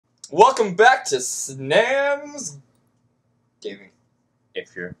Welcome back to Snams Gaming.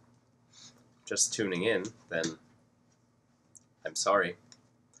 If you're just tuning in, then I'm sorry.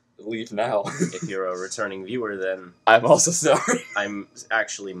 Leave now. If you're a returning viewer, then I'm also sorry. I'm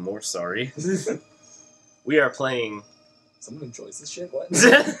actually more sorry. We are playing... Someone enjoys this shit? What?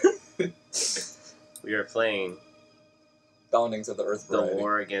 We are playing... Boundings of the Earth The variety.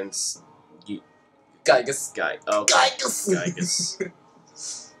 War Against... Giygas. Giygas.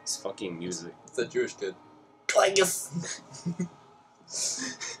 It's fucking music. It's a Jewish kid. Giygas.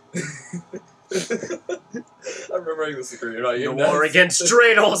 I'm remembering this degree. The war against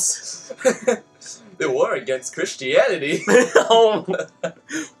dreidels! The war against Christianity. Oh,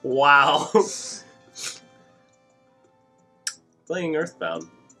 wow. Playing Earthbound,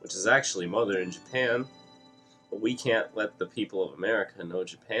 which is actually mother in Japan, but we can't let the people of America know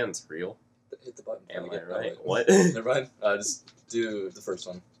Japan's real. Hit the button. Am I right? What? Never mind. Just do the first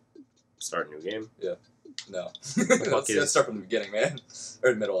one. Start a new game? Yeah. No. Let's start from the beginning, man.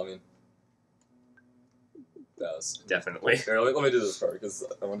 Or the middle, I mean. That was... Definitely. Here, let me do this part, because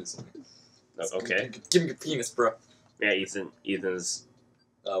I want to do something. Okay. Give me your penis, bro. Yeah, Ethan's...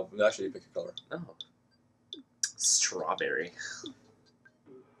 Actually, pick a color. Oh. Strawberry.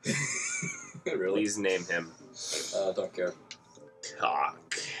 Really? Please name him. Don't care.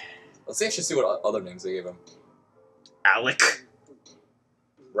 Cock. Let's actually see what other names they gave him. Alec.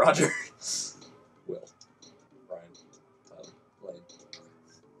 Roger. Will. Brian. Tyler. Lane.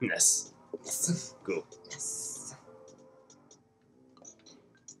 Ness. Yes. Go. Yes.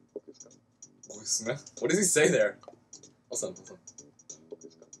 Louis Smith? What does he say there? Listen.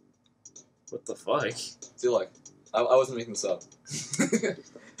 What the fuck? See, like, I wasn't making this up.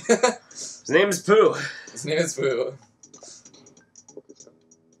 His name is Pooh. His name is Pooh.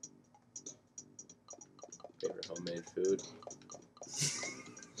 Favorite homemade food.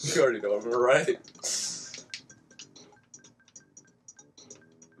 You already know, right?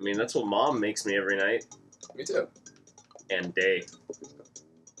 I mean, that's what Mom makes me every night Me too. and day.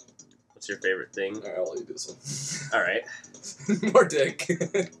 What's your favorite thing? Alright, I'll let you do this one. Alright. More dick.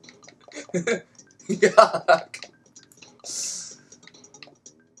 Yuck.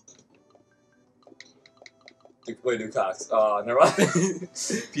 Wait, do cocks. Oh, never mind.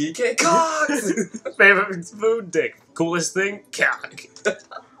 PK cocks! Favorite food, dick. Coolest thing, cock.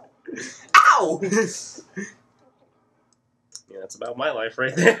 Ow! Yeah, that's about my life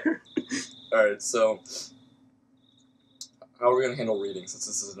right there. Alright, so... How are we gonna handle reading since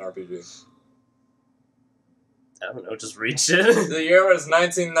this is an RPG? I don't know, just read shit. The year was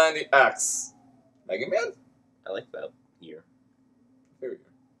 1990X. Mega Man? I like that year. Here we go.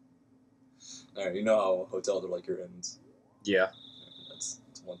 Alright, you know how hotels are like your ends. Yeah. That's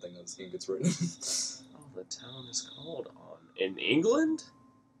one thing that this game gets written. Oh, the town is called on... In England?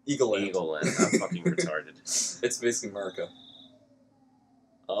 Eagle Land. Eagle Land. I'm fucking retarded. It's basically America.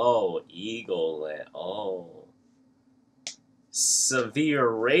 Oh, Eagle Land. Oh. Severe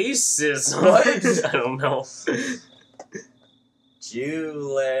racism. What? I don't know.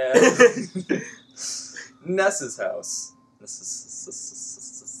 Jewland. Ness's house.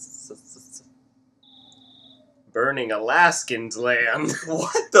 Burning Alaskans land.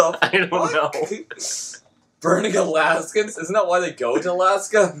 What the I don't know. Burning Alaskans? Isn't that why they go to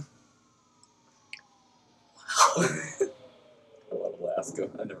Alaska? I love Alaska.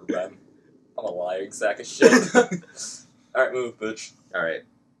 I've never been. I'm a lying sack of shit. Alright, move, bitch. Alright.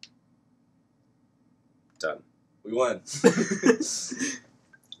 Done. We won.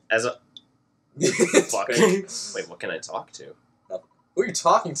 As a... It's Fuck. fake. Wait, what can I talk to? Who are you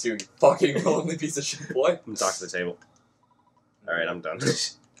talking to, you fucking lonely piece of shit boy? I'm gonna talk to the table. Alright, I'm done.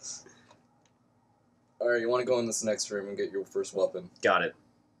 Alright, you want to go in this next room and get your first weapon. Got it.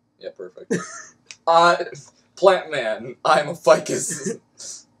 Yeah, perfect. Plant Man, I'm a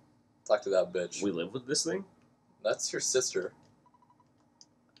ficus. Talk to that bitch. We live with this thing? That's your sister.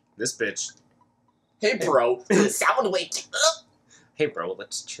 This bitch. Hey, bro. Sound wake up. Hey, bro,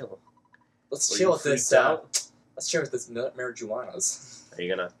 let's chill. Let's Were chill you with this. freaked out? Let's chill with this marijuanas. Are you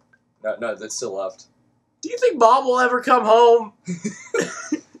gonna... No, that's still left. Do you think Mom will ever come home?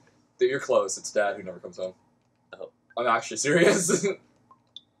 Dude, you're close. It's Dad who never comes home. Oh. I'm actually serious.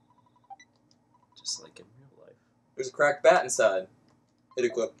 Just like in real life. There's a cracked bat inside. Hit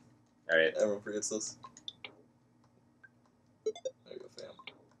equip. Alright. Everyone forgets this. There you go, fam.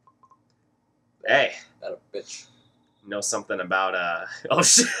 Hey. That a bitch. Know something about, oh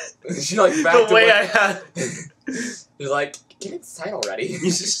shit. She like backed The way away. I had... He's like, get inside already.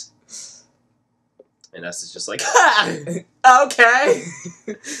 And Ness is just like, ha! Okay!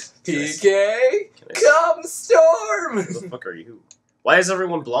 PK, come storm! Who the fuck are you? Why is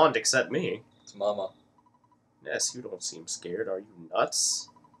everyone blonde except me? It's Mama. Ness, you don't seem scared. Are you nuts?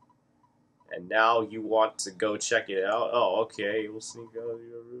 And now you want to go check it out? Oh, okay. We'll sneak out of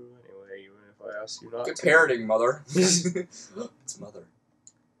your room anyway, even if I ask you not Good to. parroting, Mother. It's Mother.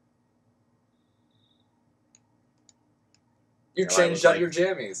 You changed out your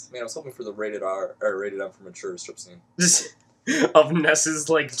jammies. Man, I was hoping for the rated R or rated M for mature strip scene. Of Ness's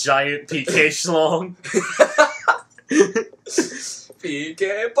like giant PK schlong.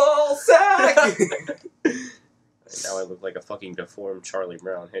 PK ball sack. Now I look like a fucking deformed Charlie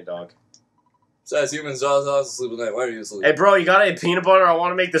Brown. Hey, dog. Says humans, Zaza's asleep at night. Why are you asleep? Hey, bro, you got any peanut butter? I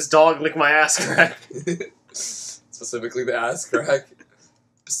want to make this dog lick my ass crack. Specifically the ass crack.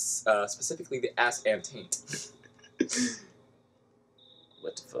 Specifically the ass and taint.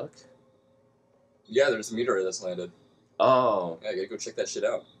 What the fuck? Yeah, there's a meteorite that's landed. Oh. Yeah, you gotta go check that shit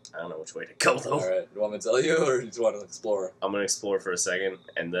out. I don't know which way to go, though. Alright, you want me to tell you, or do you just want to explore? I'm gonna explore for a second,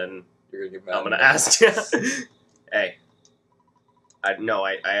 and then You're gonna get mad. I'm gonna ask you. Hey. I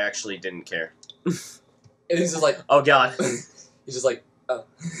actually didn't care. And he's just like, Oh, God. he's just like, oh.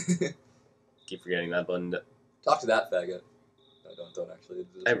 Keep forgetting that button. Talk to that faggot. No, don't actually.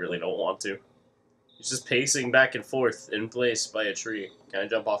 I really don't want to. He's just pacing back and forth in place by a tree. Can I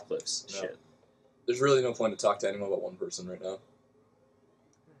jump off cliffs? No. Shit. There's really no point to talk to anyone but one person right now.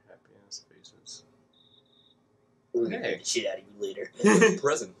 Happy ass faces. We're Hey. gonna get the shit out of you later.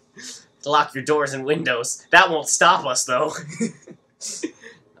 Prison. Lock your doors and windows. That won't stop us, though. Nothing.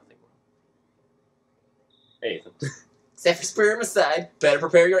 Hey, Ethan. Except for spermicide. Better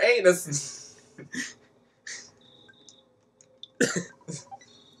prepare your anus.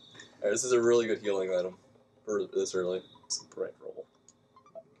 Alright, this is a really good healing item for this early. Some bread roll.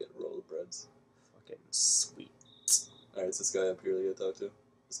 Get a roll of breads. Fucking sweet. Alright, it's this guy up here that you gotta talk to.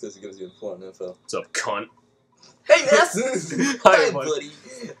 This guy gives you important info. What's up, cunt? Hey, Ness! Hi, Hi, bud. buddy.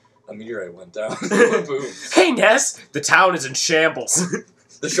 A meteorite went down. Boom. Hey, Ness! The town is in shambles.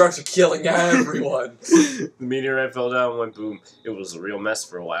 The sharks are killing everyone. The meteorite fell down and went boom. It was a real mess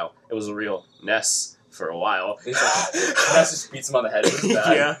for a while. It was a real Ness for a while. Ness just beats him on the head with his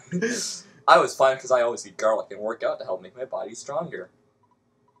bat. Yeah. I was fine because I always eat garlic and work out to help make my body stronger.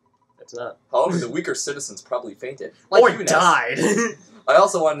 It's not. However, the weaker citizens probably fainted. Or you, Ness. died. I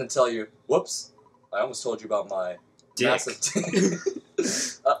also wanted to tell you, whoops, I almost told you about my Dick. massive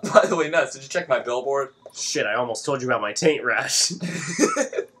by the way, Ness, did you check my billboard? Shit, I almost told you about my taint rash.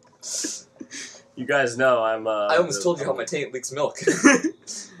 You guys know I'm, I almost told you how my taint leaks milk.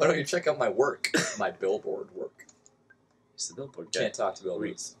 Why don't you check out my work? My billboard work. It's the billboard guy. Can't talk to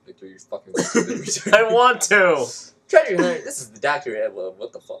billboards. Victor, you're fucking stupid. I want to! Treasure hunter, this is the Dr. Edward.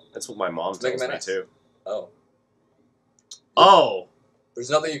 What the fuck? That's what my mom Make tells him me, an too. Oh. Oh! There's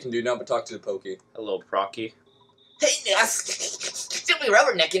nothing you can do now but talk to the Pokey. Hello, Procky. Hey, Ness! Don't be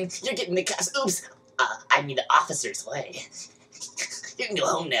rubbernecking. You're getting the cops. Oops. I mean the officer's way. You can go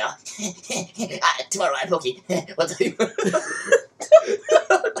home now. Tomorrow I'm Pokey. What tell you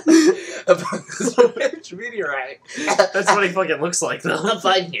About this rich meteorite. That's what he fucking looks like, though. I'm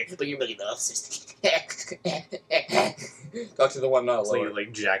fine here, but you're bugging the officers. Talk to the one It's lower.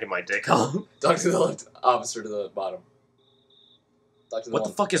 like jacking my dick off. Talk to the left officer to the bottom. Talk to the What the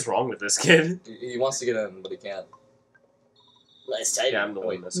one. fuck is wrong with this kid? He wants to get in, but he can't. Nice timing. Yeah, I'm the one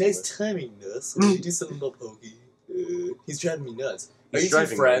Wait, messing with. timing, Ness. Why don't you do something about Pokey? He's driving me nuts. Are He's you two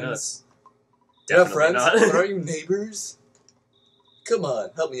driving me friends? nuts. You're not Definitely friends? not. But are you neighbors? Come on,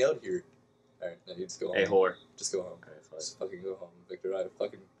 help me out here. Alright, now you just go home. Hey, whore. Just go home. Alright, fine. Just fucking go home, Victor. I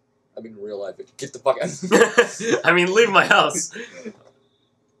mean, real life, Victor. Get the fuck out. I mean, leave my house. There's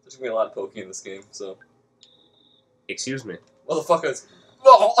gonna be a lot of Pokey in this game, so. Excuse me. Motherfuckers.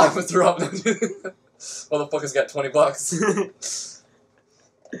 Oh, I was throw up. Motherfuckers got $20.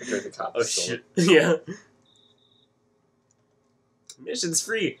 The cops Oh, stole shit. it. Yeah. Mission's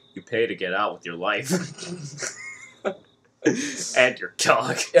free. You pay to get out with your life. And your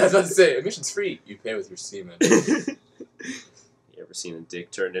cock. Yeah, I was about to say, admission's free. You pay with your semen. You ever seen a dick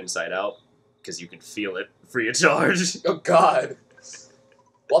turned inside out? Because you can feel it free of charge. Oh, God.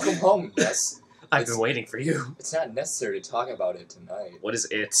 Welcome home, Ness. I've been waiting for you. It's not necessary to talk about it tonight. What is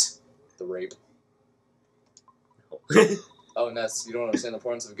it? The rape. Oh, Ness, you don't understand the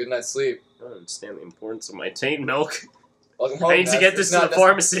importance of a good night's sleep. I don't understand the importance of my taint milk. Welcome home, I need Ness. to get It's this to not the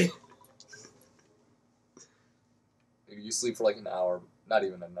pharmacy. You sleep for like an hour. Not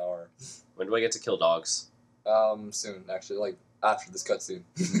even an hour. When do I get to kill dogs? Soon, actually. Like, after this cutscene.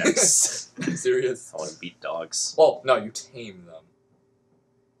 Nice. I'm serious. I want to beat dogs. Well, no, you tame them.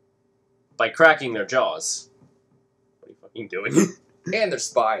 By cracking their jaws. What are you fucking doing? And their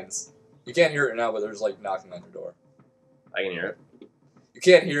spines. You can't hear it now, but there's like knocking on your door. I can hear it.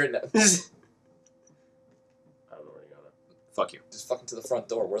 You can't hear it now. I don't know where you're going. Fuck you. Just fucking to the front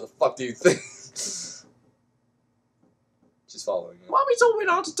door. Where the fuck do you think? She's following you. Mommy told me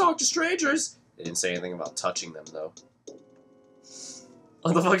not to talk to strangers. They didn't say anything about touching them, though.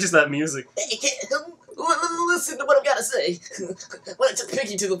 What the fuck is that music? Hey, listen to what I've got to say. When I took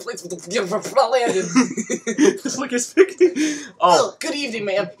Picky to the place with the landed. The fuck is Picky? Oh, good evening,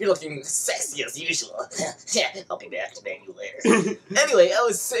 ma'am. You're looking sexy as usual. Yeah, I'll be back to bang you later. Anyway, I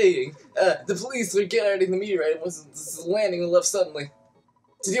was saying, the police were guarding the meteorite and was landing and left suddenly.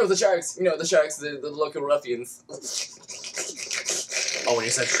 To deal with the sharks. You know, the sharks, the local ruffians. Oh, when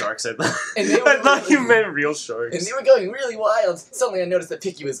you said sharks, I thought, And they were- I thought you meant real sharks. And they were going really wild. Suddenly I noticed that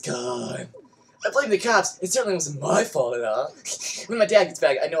Picky was gone. I blame the cops. It certainly wasn't my fault at all. When my dad gets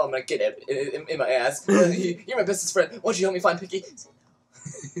back, I know I'm gonna get it in my ass. You're my bestest friend. Won't you help me find Picky?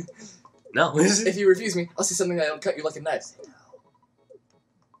 No. If you refuse me, I'll say something that'll cut you like a knife.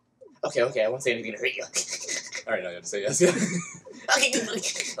 Okay, I won't say anything to hurt you. Alright, now you have to say yes. Yeah. Okay,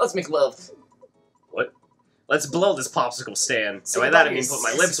 let's make love. What? Let's blow this popsicle stand. Say And by that I goodbye mean to put my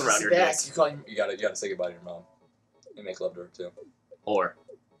your lips around your back. dick. You gotta say goodbye to your mom. And make love to her, too. Or.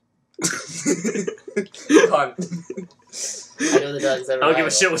 Con. I know the dog's ever I don't give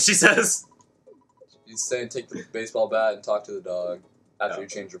a shit what she says. He's saying take the baseball bat and talk to the dog after No. you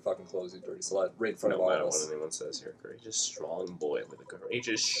change your fucking clothes, you dirty slut. Right in front No of all matter of what us. anyone says, you're a courageous, strong boy with a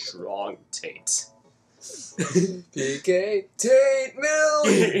courageous, strong taint. PK Tate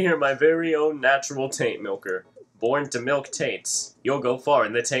Milk! You're my very own natural taint milker. Born to milk taints. You'll go far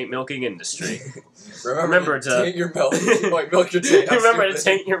in the taint milking industry. Remember to- taint your milk. Wait, milk your taint. I'm Remember to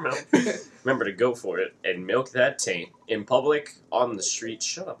stupid. taint your milk. Remember to go for it and milk that taint. In public, on the street.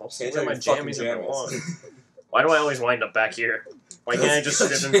 Shut up, I'll Can't wear my tell your jammies fucking if I want. jammies. Why do I always wind up back here? Why can't I just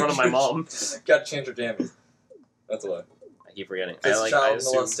sit in front of my mom? Gotta change your jammies. That's why. I keep forgetting. Because I child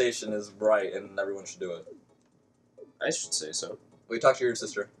assume, molestation is right and everyone should do it. I should say so. Will you talk to your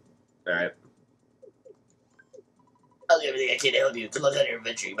sister? Alright. I'll do everything I can to help you. Good luck on your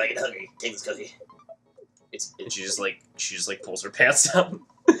adventure. You might get hungry. Take this cookie. And she just like pulls her pants down.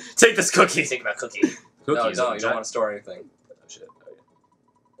 Take this cookie. Take my cookie. Cookies. No, on you the don't want to store anything. Oh, shit. Okay.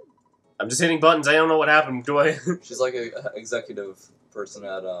 I'm just hitting buttons. I don't know what happened. Do I? She's like an executive person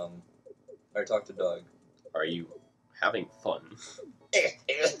at, I talked to Doug. Are you having fun?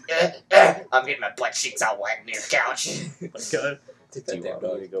 I'm getting my butt cheeks all wet near the couch. Oh my god. Take Do that you damn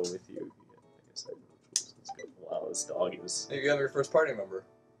want me to dog. go with you? I guess I let's go. Wow, this dog is... Hey, you have your first party member.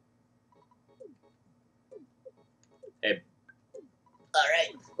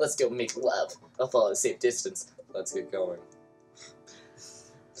 Alright, let's go make love. I'll follow a safe distance. Let's get going.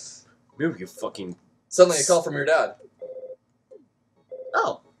 Move, you fucking... Suddenly a call from your dad,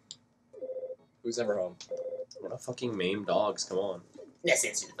 Oh! who's never home. What a fucking maim dogs, come on. Ness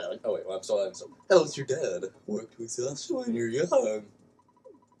answered the phone. Oh wait, well, I'm still. Hello, it's your dad. Worked with us when you're young.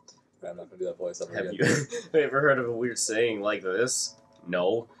 I'm not gonna do that voice ever Have again. you have you ever heard of a weird saying like this?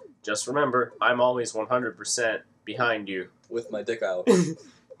 No. Just remember, I'm always 100% behind you. With my dick out.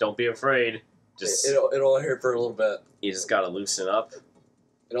 Don't be afraid. Just It only hurt for a little bit. You just gotta loosen up.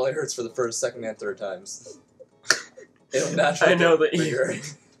 It only hurts for the first, second, and third times. It'll naturally I know get that bigger.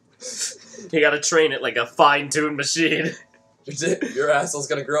 You gotta train it like a fine-tuned machine. Your asshole's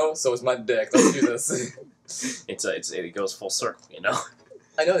gonna grow, so is my dick. Let's do this. It goes full circle, you know.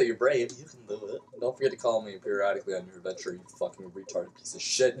 I know that you're brave. You can do it. Don't forget to call me periodically on your adventure, you fucking retarded piece of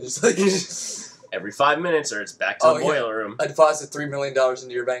shit. And just like Every 5 minutes, or it's back to Oh, the yeah. boiler room. I deposit $3 million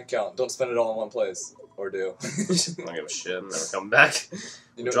into your bank account. Don't spend it all in one place, or do. I don't give a shit. I'm never coming back.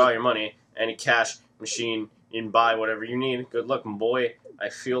 You know, Draw your money, any cash machine, you can buy whatever you need. Good looking boy. I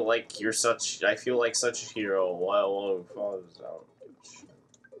feel like such a hero. While long father's out.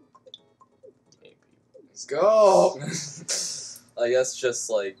 Let's go. I guess just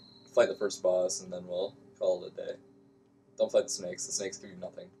like fight the first boss, and then we'll call it a day. Don't fight the snakes. The snakes give you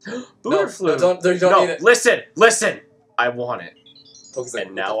nothing. Booter No, flu. don't need it. Listen. I want it, Poke's like,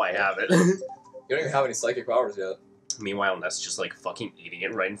 and now I have it. You don't even have any psychic powers yet. Meanwhile, Ness just like fucking eating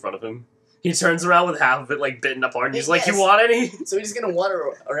it right in front of him. He turns around with half of it like bitten apart, and he's like, Yes. "You want any?" So we're just gonna wander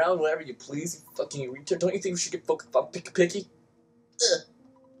around wherever you please, you fucking retard. Don't you think we should get picky?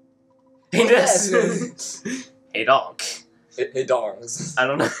 Hey Ness. Yes. Hey dog. Hey, dongs. I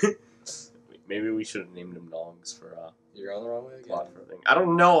don't know. Maybe we should have named him dogs for You're going the wrong way again. plot for a thing. I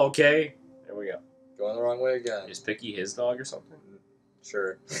don't know. Okay. There we go. Going the wrong way again. Is Picky his dog or something?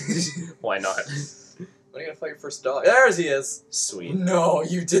 Sure. Why not? When are you gonna fight your first dog? There's he is. Sweet. No,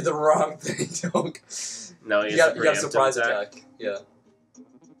 you did the wrong thing, dog. No, You got a surprise attack. Yeah.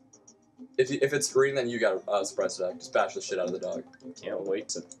 If it's green, then you got a surprise attack. Just bash the shit out of the dog. Can't wait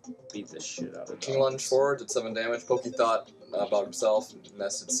to beat the shit out of King dogs. lunged forward, did 7 damage. Pokey thought about himself.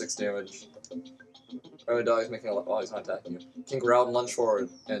 Ness did 6 damage. Remember, the dog is making a lot. Oh, he's not attacking you. King growled and lunged forward,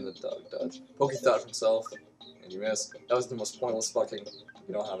 and the dog dodged. Pokey thought of himself, and you missed. That was the most pointless fucking.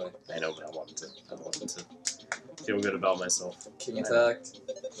 You don't have any. I know, but I wanted to feel good about myself. King attacked.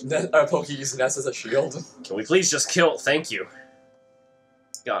 Pokey used Ness as a shield. Can we please just kill? Thank you.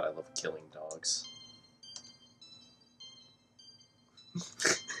 God, I love killing dogs.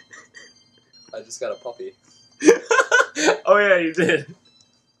 I just got a puppy. Oh yeah, you did.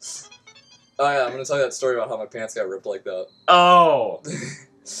 Oh yeah, I'm gonna tell you that story about how my pants got ripped like that. Oh,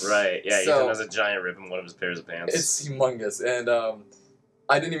 right. Yeah, So- Ethan has a giant rip in one of his pairs of pants. It's humongous, and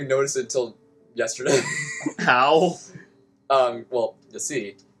I didn't even notice it until yesterday. How? Well, you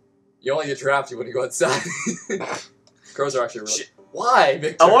see, you only get drafty when you go outside. Crows are actually really. Shit. Why,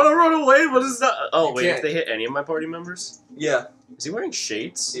 Victor? I want to run away. What is that? Oh You wait, can't. if they hit any of my party members, Yeah, is he wearing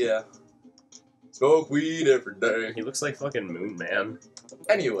shades? yeah. Smoke weed every day. He looks like fucking Moon Man.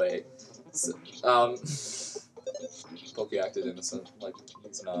 Anyway, so, Pokey acted innocent, like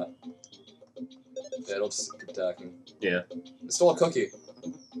he's not. Yeah, it'll just keep attacking. Yeah. It's still a cookie.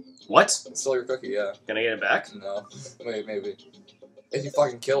 What? It's still your cookie, yeah. Can I get it back? No. Wait, maybe. If you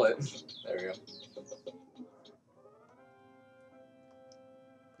fucking kill it. There you go.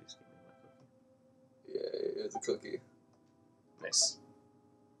 Please give me my cookie. Yeah, it's a cookie. Nice.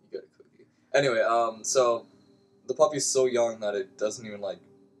 You got a cookie. Anyway, so the puppy's so young that it doesn't even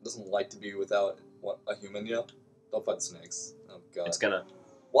doesn't like to be without a human yet. Don't fight the snakes. Oh god. It's gonna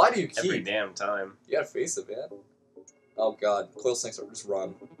Why do you every keep? damn time. You gotta face it, man. Oh god, coil snakes are just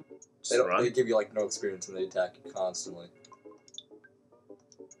run. Just run. They give you no experience and they attack you constantly.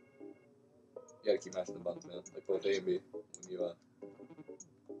 You gotta keep mashing the buttons, man. Like both A and B. When you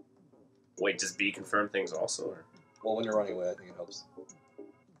Wait, does B confirm things also, or well, when you're running away, I think it helps.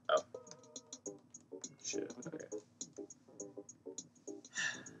 shit? Okay.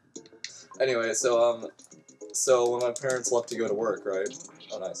 Anyway, so when my parents left to go to work, right?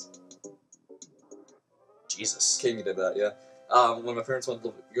 Oh, nice. Jesus. King did that, yeah. When my parents went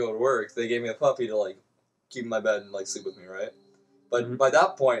to go to work, they gave me a puppy to keep in my bed and sleep with me, right? But Mhm. by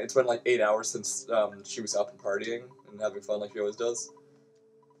that point, it's been 8 hours since she was up and partying and having fun like she always does.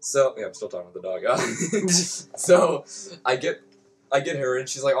 So yeah, I'm still talking with the dog. So I get her and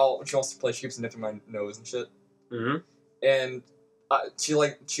she's like, oh, she wants to play. She keeps nipping my nose and shit. Mm-hmm. And she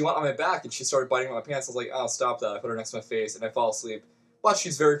went on my back and she started biting on my pants. I was like, oh, stop that. I put her next to my face and I fall asleep. But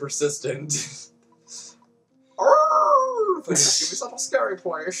she's very persistent. Please give me such a scary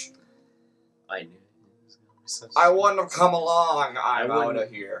place. I knew. It was gonna be such I want to come along. I'm I out wouldn't-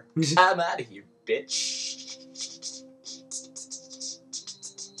 of here. I'm out of here, bitch.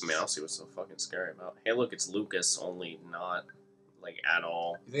 I mean, I don't see what's so fucking scary about. Hey, look, it's Lucas, only not at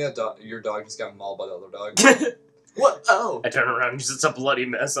all. You think that your dog just got mauled by the other dog? I What? Oh. turn around and it's a bloody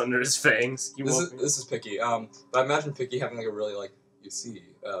mess under his fangs. You woke me. This is Picky. But I imagine Picky having a really you see,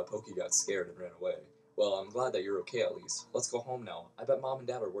 Pokey got scared and ran away. Well, I'm glad that you're okay at least. Let's go home now. I bet Mom and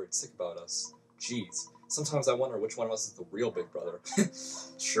Dad are worried sick about us. Jeez. Sometimes I wonder which one of us is the real big brother.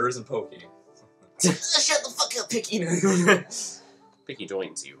 Sure isn't Pokey. Shut the fuck up, Picky. Picky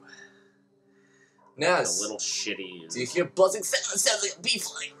joins you. Ness. A little shitty. Do you hear buzzing sound? It sounds like a bee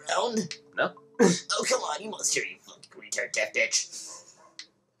flying around. No. Oh, come on, you must hear, you fucking retard deaf bitch.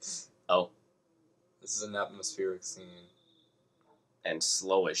 Oh, This is an atmospheric scene. and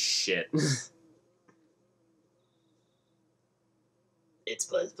slow as shit. It's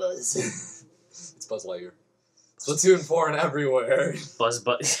Buzz Buzz. It's Buzz Lightyear. Splatoon 4 and everywhere. Buzz.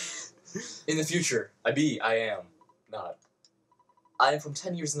 In the future. I am. Not. I am from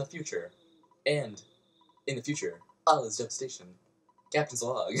 10 years in the future. And, in the future, all is devastation. Captain's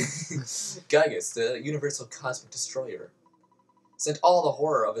log. Giygas, the universal cosmic destroyer, sent all the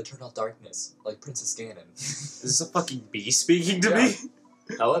horror of eternal darkness, like Princess Ganon. Is this a fucking bee speaking to Yeah. me?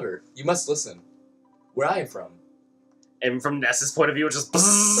 However, you must listen. Where I am from. And from Ness's point of view, it just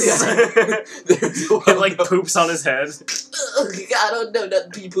Yeah. There's it poops on his head. Oh, God, oh no,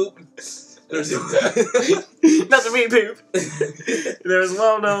 not pee poop. There's Not the bee poop. There's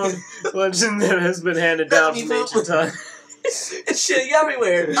well-known legend that has been handed down from ancient time. It's shitting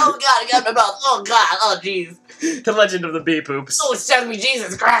everywhere. Oh, God, I got my mouth. Oh, God, oh, jeez. The legend of the bee poops. Oh, it's telling me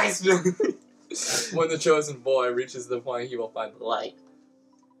Jesus Christ. When the chosen boy reaches the point he will find the light,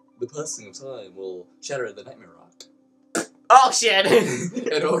 the passing of time will shatter the nightmare rock. Oh shit!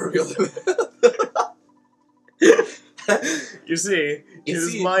 And will reveal the You see, You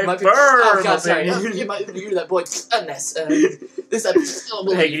is see, my my firm Oh, God, sorry. opinion. You're that boy, Ness. This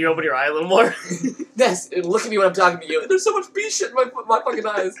Hey, can you open your eye a little more? Ness, look at me when I'm talking to you. There's so much bee shit in my fucking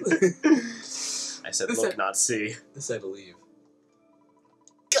eyes. I said, This look, I- not see. This I believe.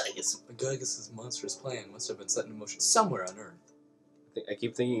 Giygas' monstrous plan must have been set in motion somewhere on Earth. I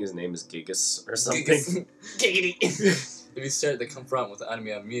keep thinking his name is Giygas or something. Giggity. If you stare at the confront with the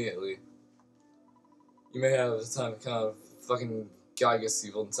enemy immediately, you may have time to kind of fucking Giygas'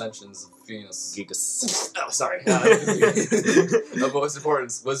 evil intentions of Venus. Giygas. Oh, sorry. Of most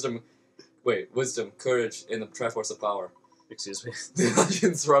importance, wisdom, courage, and the Triforce of Power. Excuse me. The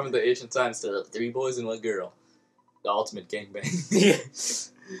legends from the ancient times tell of 3 boys and 1 girl. The ultimate gangbang. Yeah.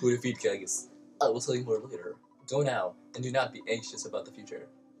 Who defeat Giygas. I will tell you more later. Go now, and do not be anxious about the future.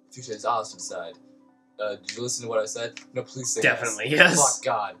 The future is ours to decide. Did you listen to what I said? No, please say Definitely, yes. yes. Fuck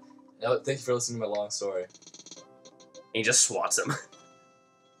God. Now, thank you for listening to my long story. And he just swats him.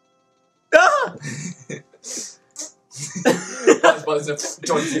 Ah! Buzz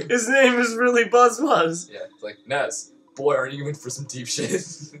joins you. His name is really Buzz Buzz. Yeah, it's like, Ness, boy, are you in for some deep shit?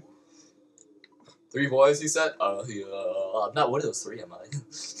 3 boys, he said? I'm not one of those 3, am I?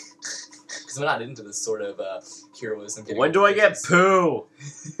 Because I'm not into this sort of heroism. When do I get poo?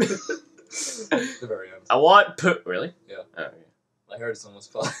 The very end. I want poo. Really? Yeah. Oh, okay. I heard someone was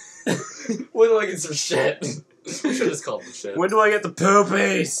calling. When do I get some shit? We should have just called him shit. When do I get the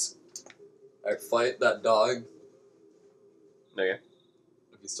poopies? I fight that dog. Okay.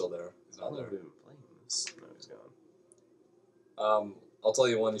 If he's still there. He's How not long have there. we been playing this? No, he's gone. I'll tell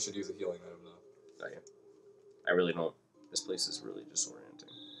you when you should use a healing item though. Okay. I really don't. This place is really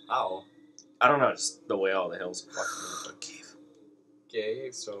disorienting. Ow. I don't know, just the way all the hills. Fucking Cave.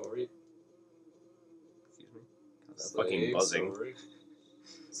 Cave story. Excuse me. That fucking buzzing. Story.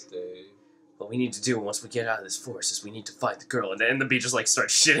 Stay. What we need to do once we get out of this forest is we need to fight the girl, and then the bee just like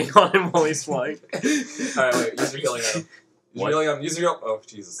starts shitting on him while he's flying. Alright, wait, use your healing item. Use What? your healing item, use your Oh,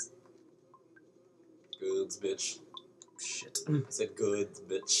 Jesus. Goods, bitch. Shit. I said goods,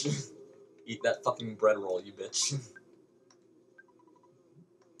 bitch. Eat that fucking bread roll, you bitch.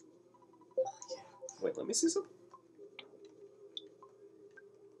 Wait, let me see something.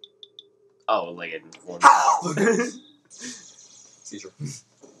 Oh, like it informed. Seizure.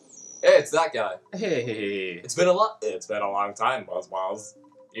 Hey, it's that guy. Hey. It's been a long time, Buzz Buzz.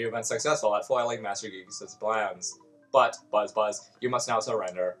 You've been successful at foiling Master Giygas' plans. But, Buzz Buzz, you must now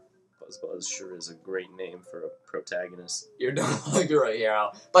surrender. Buzz Buzz sure is a great name for a protagonist. You're no longer a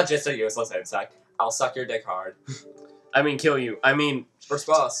hero, but just a useless insect. I'll suck your dick hard. I mean, kill you. I mean... First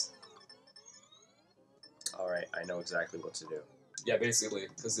boss. Alright, I know exactly what to do. Yeah, basically,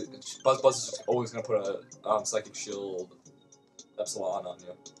 because Buzz Buzz is just always gonna put a psychic shield epsilon on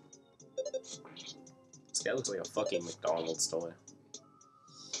you. This guy looks like a fucking McDonald's toy.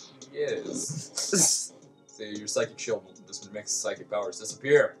 He is. See, your psychic shield just makes psychic powers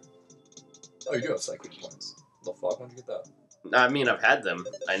disappear. Oh, you do have psychic points. The fuck? When'd you get that? I mean, I've had them.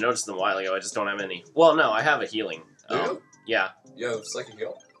 I noticed them a while ago, I just don't have any. Well, no, I have a healing. Do you? Yeah, You have psychic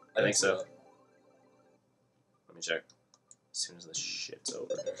heal? I think so. that. let me check. As soon as this shit's over.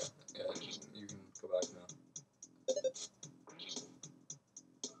 There you go. Yeah, you can go back now.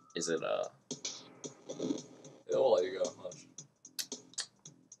 Is it, It'll let you go. Watch.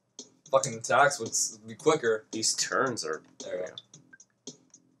 Fucking attacks would be quicker. these turns are... There you go.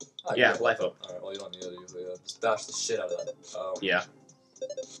 Oh, Yeah, good. life up. Alright, well, you don't need to use it. Just bash the shit out of that. Yeah.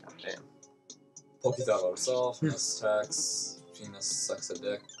 God damn. Pokey thought about herself. Ness attacks. Venus sucks a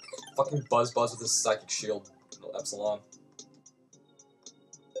dick. Fucking Buzz Buzz with his psychic shield. Epsilon.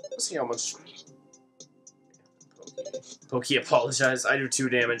 Let's see how much... Pokey apologized. I do 2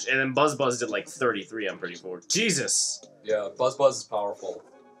 damage, and then Buzz Buzz did like 33, I'm pretty sure. Jesus! Yeah, Buzz Buzz is powerful.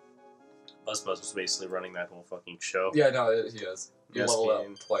 Buzz Buzz was basically running that whole fucking show. Yeah, no, he is. You Yes, leveled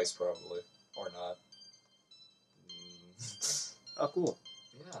game. up twice, probably. Or not. Oh, cool.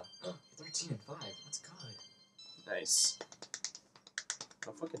 Yeah. 13 and 5. That's good. Nice.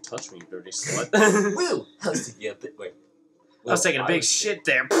 Don't fucking touch me, you dirty slut. Woo! I was taking a bit. Wait. I was taking a big shit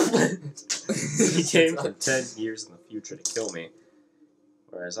there. He came from from 10 years in the future to kill me.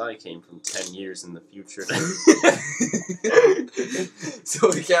 Whereas I came from 10 years in the future to... So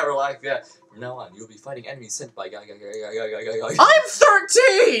we can't relax yet. From now on, you'll be fighting enemies sent by guy. I'm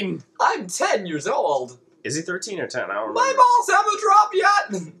 13! I'm 10 years old. Is he 13 or 10? I don't remember. My balls haven't dropped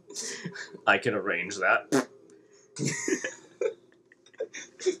yet. I can arrange that.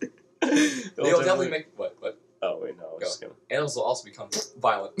 They'll definitely make what? Oh, wait, no. I was Go. just gonna... Animals will also become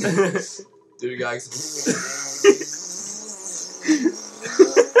violent. Dude, guys.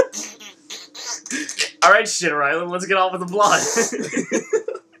 Alright, Shitter Island, let's get on with the plot.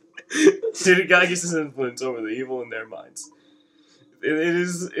 Due to Giygas' influence over the evil in their minds. It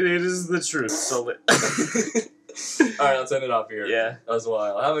is the truth, so Alright, let's end it off here. Yeah. As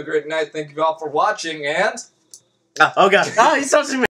well. Have a great night. Thank you all for watching, and... Oh god. Oh, he's touching me!